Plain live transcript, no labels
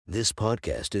This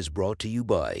podcast is brought to you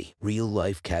by Real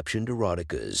Life Captioned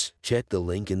Eroticas. Check the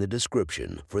link in the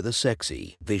description for the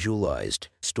sexy, visualized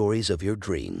stories of your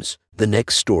dreams. The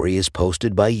next story is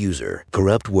posted by user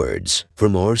Corrupt Words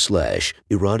from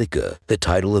r/erotica. The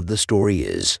title of the story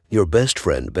is Your Best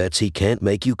Friend Bets He Can't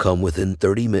Make You Come Within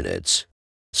 30 Minutes.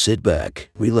 Sit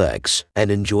back, relax,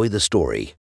 and enjoy the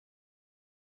story.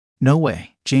 No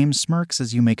way, James smirks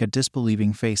as you make a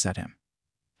disbelieving face at him.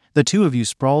 The two of you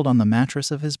sprawled on the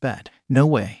mattress of his bed. No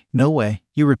way,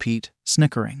 you repeat,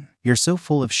 snickering. You're so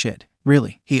full of shit.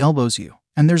 Really, he elbows you,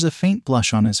 and there's a faint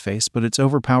blush on his face, but it's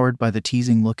overpowered by the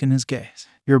teasing look in his gaze.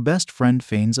 Your best friend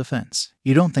feigns offense.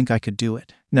 You don't think I could do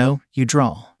it? No, you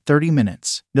drawl. 30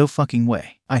 minutes. No fucking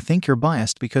way. I think you're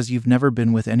biased because you've never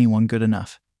been with anyone good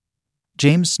enough.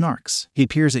 James snarks. He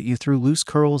peers at you through loose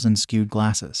curls and skewed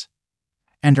glasses.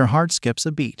 And her heart skips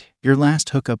a beat. Your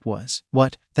last hookup was,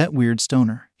 what, that weird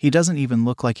stoner. He doesn't even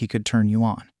look like he could turn you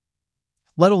on,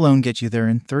 let alone get you there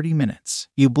in 30 minutes.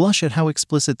 You blush at how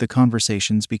explicit the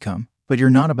conversations become, but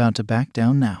you're not about to back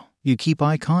down now. You keep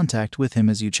eye contact with him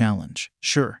as you challenge.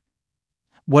 Sure.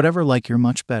 Whatever, like you're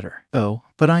much better. Oh,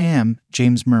 but I am,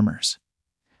 James murmurs.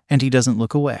 And he doesn't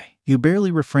look away. You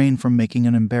barely refrain from making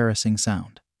an embarrassing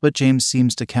sound. But James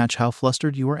seems to catch how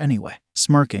flustered you are anyway.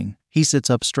 Smirking, he sits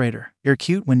up straighter. You're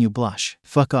cute when you blush.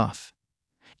 Fuck off.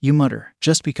 You mutter,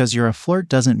 just because you're a flirt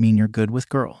doesn't mean you're good with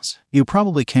girls. You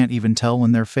probably can't even tell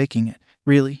when they're faking it.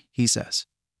 Really, he says.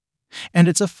 And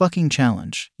it's a fucking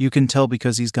challenge. You can tell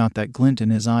because he's got that glint in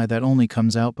his eye that only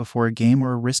comes out before a game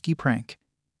or a risky prank.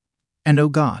 And oh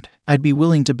god, I'd be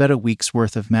willing to bet a week's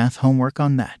worth of math homework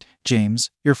on that.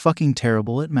 James, you're fucking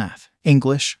terrible at math.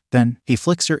 English, then. He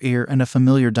flicks your ear and a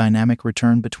familiar dynamic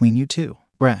return between you two.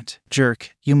 Brat,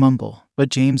 jerk, you mumble, but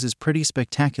James is pretty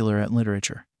spectacular at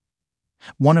literature.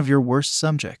 One of your worst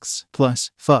subjects. Plus,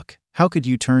 fuck, how could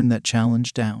you turn that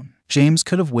challenge down? James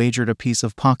could have wagered a piece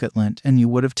of pocket lint and you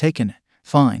would have taken it.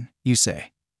 Fine, you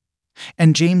say.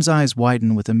 And James' eyes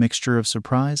widen with a mixture of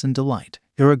surprise and delight.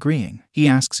 You're agreeing, he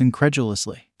asks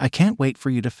incredulously. I can't wait for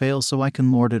you to fail so I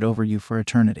can lord it over you for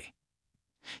eternity.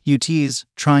 You tease,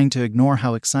 trying to ignore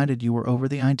how excited you were over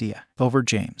the idea. Over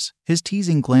James, his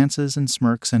teasing glances and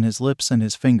smirks and his lips and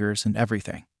his fingers and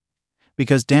everything.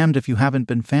 Because damned if you haven't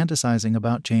been fantasizing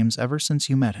about James ever since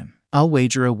you met him. I'll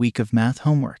wager a week of math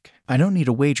homework. I don't need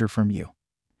a wager from you.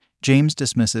 James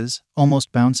dismisses,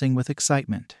 almost bouncing with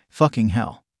excitement. Fucking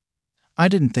hell. I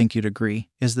didn't think you'd agree.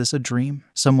 Is this a dream?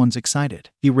 Someone's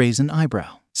excited. You raise an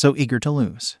eyebrow, so eager to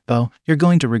lose. Oh, you're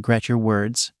going to regret your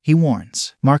words, he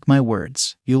warns. Mark my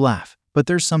words. You laugh, but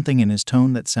there's something in his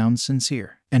tone that sounds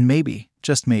sincere. And maybe,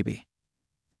 just maybe,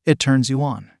 it turns you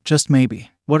on. Just maybe.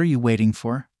 What are you waiting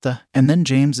for? And then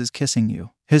James is kissing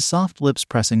you, his soft lips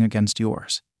pressing against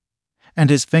yours. And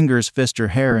his fingers fist your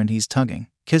hair and he's tugging,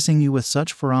 kissing you with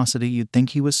such ferocity you'd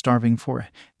think he was starving for it.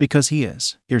 Because he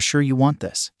is. You're sure you want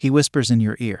this? He whispers in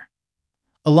your ear,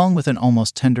 along with an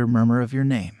almost tender murmur of your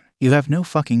name. You have no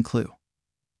fucking clue.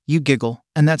 You giggle,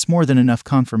 and that's more than enough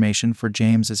confirmation for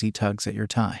James as he tugs at your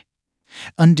tie,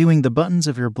 undoing the buttons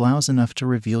of your blouse enough to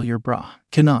reveal your bra.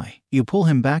 Can I? You pull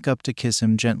him back up to kiss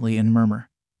him gently and murmur,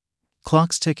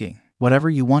 clock's ticking. Whatever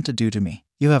you want to do to me,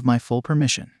 you have my full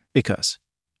permission. Because,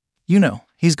 you know,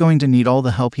 he's going to need all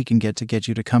the help he can get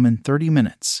you to come in 30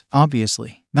 minutes.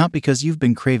 Obviously, not because you've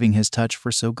been craving his touch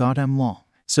for so goddamn long.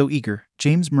 So eager,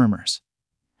 James murmurs,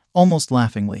 almost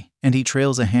laughingly, and he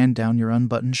trails a hand down your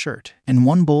unbuttoned shirt. In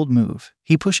one bold move,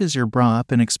 he pushes your bra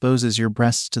up and exposes your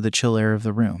breasts to the chill air of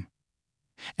the room.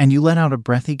 And you let out a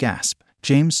breathy gasp.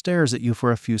 James stares at you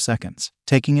for a few seconds,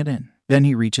 taking it in. Then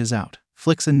he reaches out,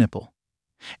 flicks a nipple,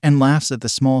 and laughs at the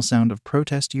small sound of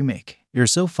protest you make. You're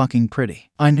so fucking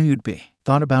pretty. I knew you'd be.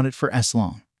 Thought about it for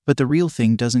long. But the real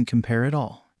thing doesn't compare at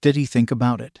all. Did he think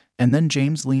about it? And then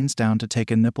James leans down to take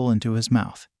a nipple into his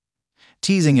mouth,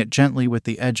 teasing it gently with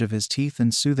the edge of his teeth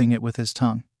and soothing it with his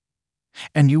tongue.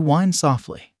 And you whine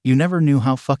softly. You never knew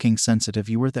how fucking sensitive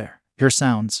you were there. Your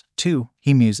sounds, too,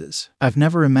 he muses. I've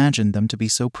never imagined them to be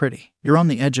so pretty. You're on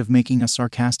the edge of making a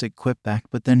sarcastic quip back,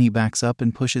 but then he backs up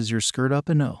and pushes your skirt up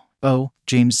and oh,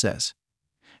 James says,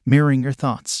 mirroring your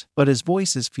thoughts, but his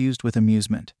voice is fused with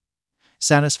amusement,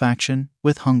 satisfaction,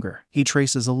 with hunger. He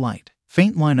traces a light,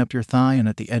 faint line up your thigh and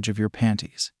at the edge of your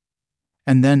panties.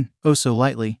 And then, oh so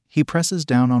lightly, he presses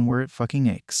down on where it fucking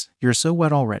aches. You're so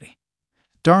wet already.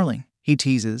 Darling, he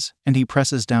teases, and he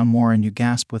presses down more and you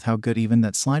gasp with how good even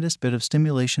that slightest bit of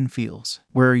stimulation feels.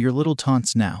 Where are your little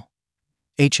taunts now?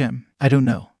 I don't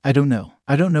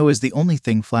know is the only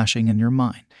thing flashing in your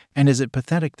mind. And is it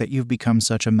pathetic that you've become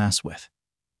such a mess with?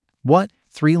 What?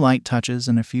 3 light touches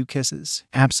and a few kisses?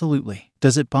 Absolutely.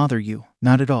 Does it bother you?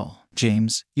 Not at all.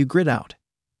 James, you grit out.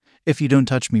 If you don't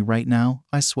touch me right now,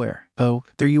 I swear. Oh,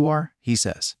 there you are, he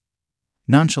says.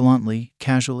 Nonchalantly,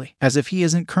 casually, as if he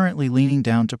isn't currently leaning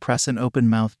down to press an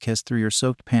open-mouthed kiss through your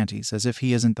soaked panties, as if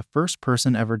he isn't the first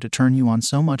person ever to turn you on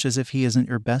so much, as if he isn't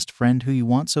your best friend who you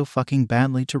want so fucking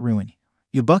badly to ruin you.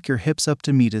 You buck your hips up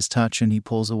to meet his touch and he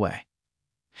pulls away.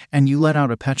 And you let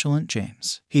out a petulant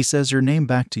James. He says your name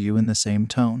back to you in the same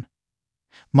tone.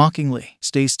 Mockingly,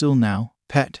 stay still now,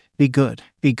 pet, be good,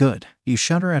 be good. You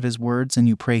shudder at his words and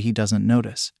you pray he doesn't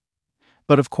notice.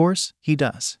 But of course, he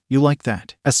does. You like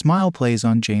that. A smile plays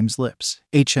on James' lips.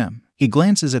 He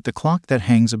glances at the clock that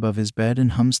hangs above his bed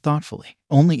and hums thoughtfully.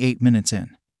 Only 8 minutes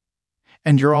in.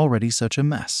 And you're already such a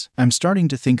mess. I'm starting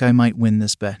to think I might win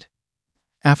this bet.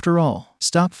 After all,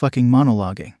 stop fucking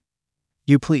monologuing.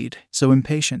 You plead, so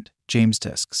impatient, James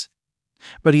tisks.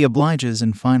 But he obliges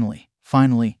and finally,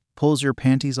 pulls your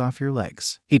panties off your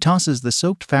legs. He tosses the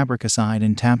soaked fabric aside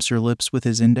and taps your lips with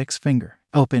his index finger.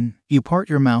 Open, you part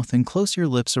your mouth and close your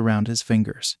lips around his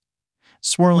fingers,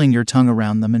 swirling your tongue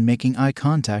around them and making eye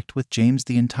contact with James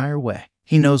the entire way.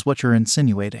 He knows what you're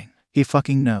insinuating. He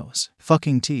fucking knows.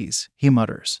 Fucking tease, he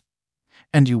mutters.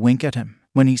 And you wink at him,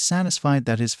 when he's satisfied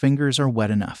that his fingers are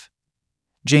wet enough.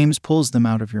 James pulls them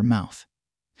out of your mouth.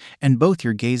 And both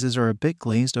your gazes are a bit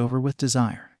glazed over with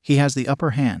desire. He has the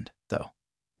upper hand, though.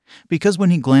 Because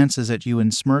when he glances at you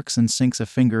and smirks and sinks a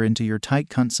finger into your tight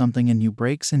cunt, something in you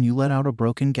breaks and you let out a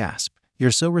broken gasp. You're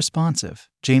so responsive,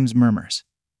 James murmurs.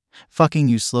 Fucking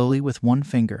you slowly with one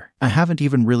finger. I haven't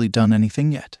even really done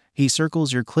anything yet. He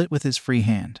circles your clit with his free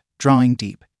hand, drawing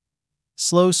deep.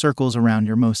 Slow circles around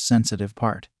your most sensitive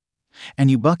part.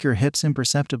 And you buck your hips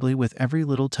imperceptibly with every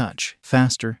little touch.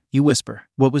 Faster, you whisper.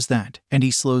 What was that? And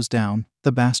he slows down,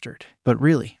 the bastard. But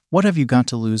really, what have you got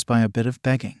to lose by a bit of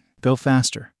begging? Go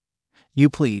faster. You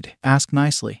plead. Ask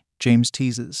nicely, James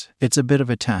teases. It's a bit of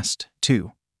a test,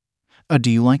 too.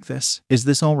 Do you like this? Is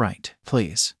this all right?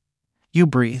 Please. You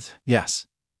breathe. Yes.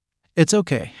 It's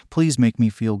okay. Please make me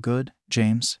feel good,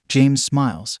 James. James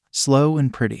smiles, slow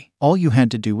and pretty. All you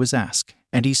had to do was ask.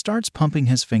 And he starts pumping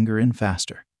his finger in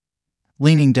faster,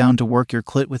 leaning down to work your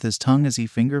clit with his tongue as he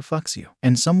finger fucks you.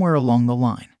 And somewhere along the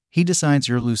line, he decides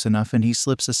you're loose enough and he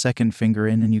slips a second finger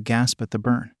in and you gasp at the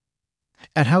burn.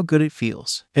 At how good it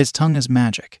feels. His tongue is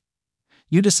magic.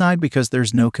 You decide because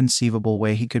there's no conceivable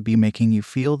way he could be making you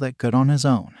feel that good on his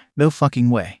own. No fucking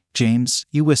way, James,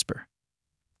 you whisper.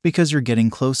 Because you're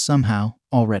getting close somehow,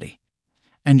 already.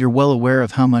 And you're well aware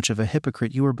of how much of a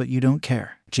hypocrite you are, but you don't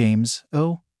care. James,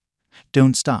 oh,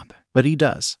 don't stop. But he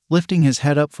does, lifting his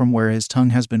head up from where his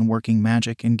tongue has been working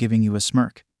magic and giving you a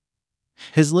smirk.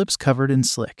 His lips covered in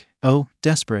slick. Oh,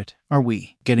 desperate, are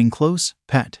we? Getting close,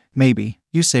 pet? Maybe,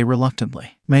 you say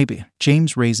reluctantly. Maybe.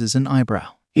 James raises an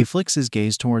eyebrow. He flicks his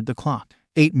gaze toward the clock.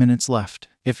 8 minutes left.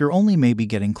 If you're only maybe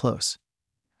getting close,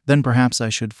 then perhaps I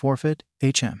should forfeit,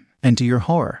 And to your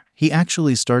horror, he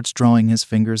actually starts drawing his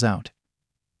fingers out.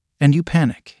 And you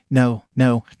panic. No.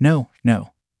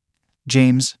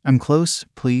 James, I'm close,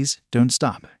 please, don't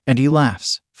stop. And he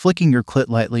laughs, flicking your clit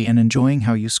lightly and enjoying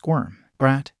how you squirm.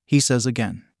 Brat, he says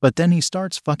again. But then he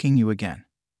starts fucking you again.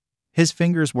 His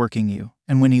fingers working you,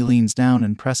 and when he leans down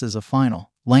and presses a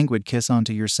final, languid kiss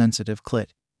onto your sensitive clit,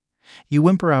 you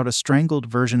whimper out a strangled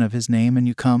version of his name and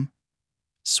you come.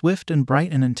 Swift and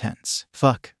bright and intense.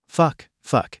 Fuck.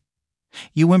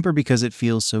 You whimper because it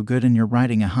feels so good and you're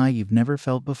riding a high you've never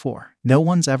felt before. No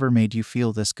one's ever made you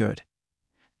feel this good.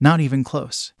 Not even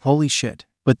close. Holy shit.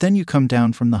 But then you come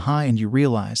down from the high and you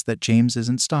realize that James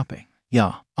isn't stopping.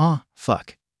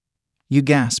 Fuck. You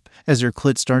gasp as your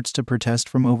clit starts to protest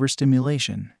from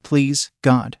overstimulation. Please,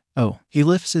 God. Oh. He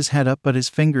lifts his head up but his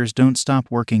fingers don't stop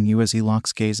working you as he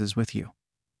locks gazes with you.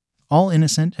 All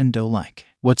innocent and doe-like.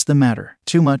 What's the matter?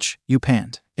 Too much, you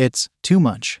pant. It's too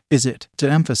much, is it? To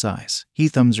emphasize, he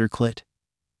thumbs your clit.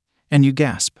 And you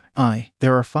gasp.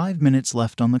 There are 5 minutes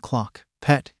left on the clock,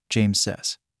 pet, James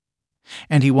says.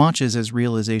 And he watches as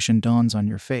realization dawns on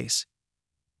your face.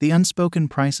 The unspoken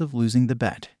price of losing the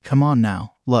bet. Come on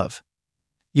now, love.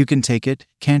 You can take it,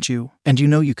 can't you? And you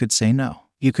know you could say no.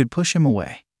 You could push him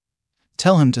away.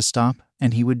 Tell him to stop,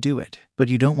 and he would do it. But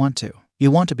you don't want to.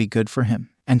 You want to be good for him.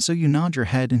 And so you nod your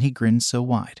head and he grins so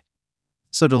wide,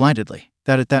 so delightedly,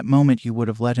 that at that moment you would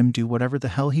have let him do whatever the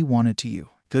hell he wanted to you.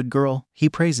 Good girl, he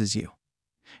praises you.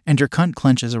 And your cunt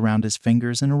clenches around his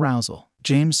fingers in arousal.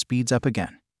 James speeds up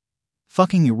again,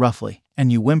 fucking you roughly,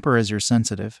 and you whimper as your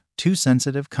sensitive, too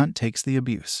sensitive cunt takes the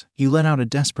abuse. You let out a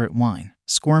desperate whine,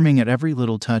 squirming at every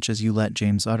little touch as you let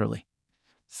James utterly,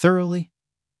 thoroughly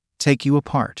take you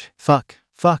apart. Fuck,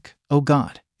 oh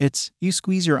God. You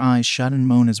squeeze your eyes shut and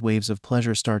moan as waves of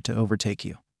pleasure start to overtake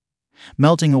you.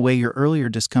 melting away your earlier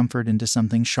discomfort into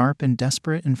something sharp and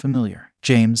desperate and familiar.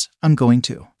 James, I'm going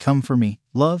to. Come for me,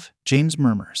 love, James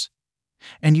murmurs.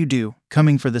 And you do,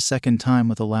 coming for the second time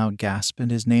with a loud gasp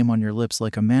and his name on your lips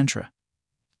like a mantra.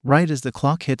 Right as the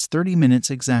clock hits 30 minutes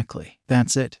exactly.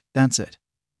 That's it.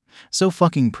 So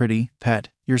fucking pretty, pet,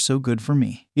 you're so good for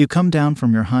me. You come down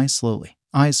from your high slowly,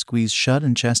 eyes squeezed shut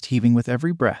and chest heaving with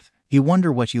every breath. You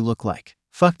wonder what you look like.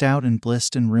 Fucked out and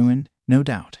blissed and ruined, no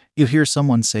doubt. You hear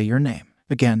someone say your name,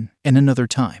 again, and another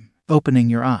time, opening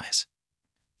your eyes.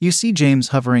 You see James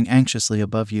hovering anxiously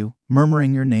above you,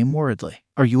 murmuring your name worriedly.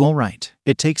 Are you all right?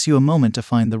 It takes you a moment to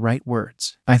find the right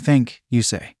words. I think, you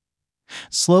say.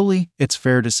 Slowly, it's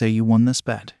fair to say you won this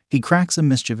bet. He cracks a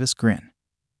mischievous grin.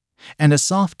 And a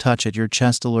soft touch at your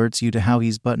chest alerts you to how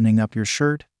he's buttoning up your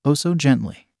shirt, oh so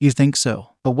gently. You think so.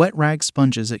 A wet rag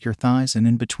sponges at your thighs and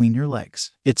in between your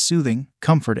legs. It's soothing,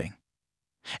 comforting.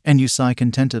 And you sigh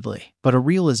contentedly, but a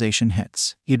realization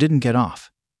hits. You didn't get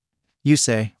off. You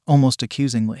say, almost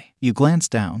accusingly. You glance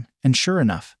down, and sure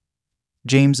enough,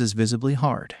 James is visibly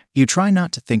hard. You try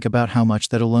not to think about how much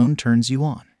that alone turns you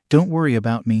on. Don't worry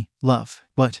about me, love.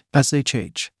 What?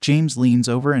 SHH. James leans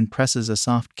over and presses a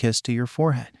soft kiss to your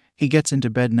forehead. He gets into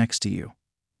bed next to you,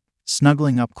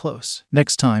 snuggling up close.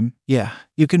 Next time, yeah,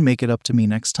 you can make it up to me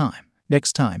next time.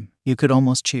 Next time, you could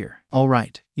almost cheer. All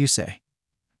right, you say,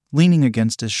 leaning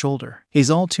against his shoulder.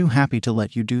 He's all too happy to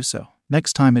let you do so.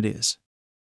 Next time it is.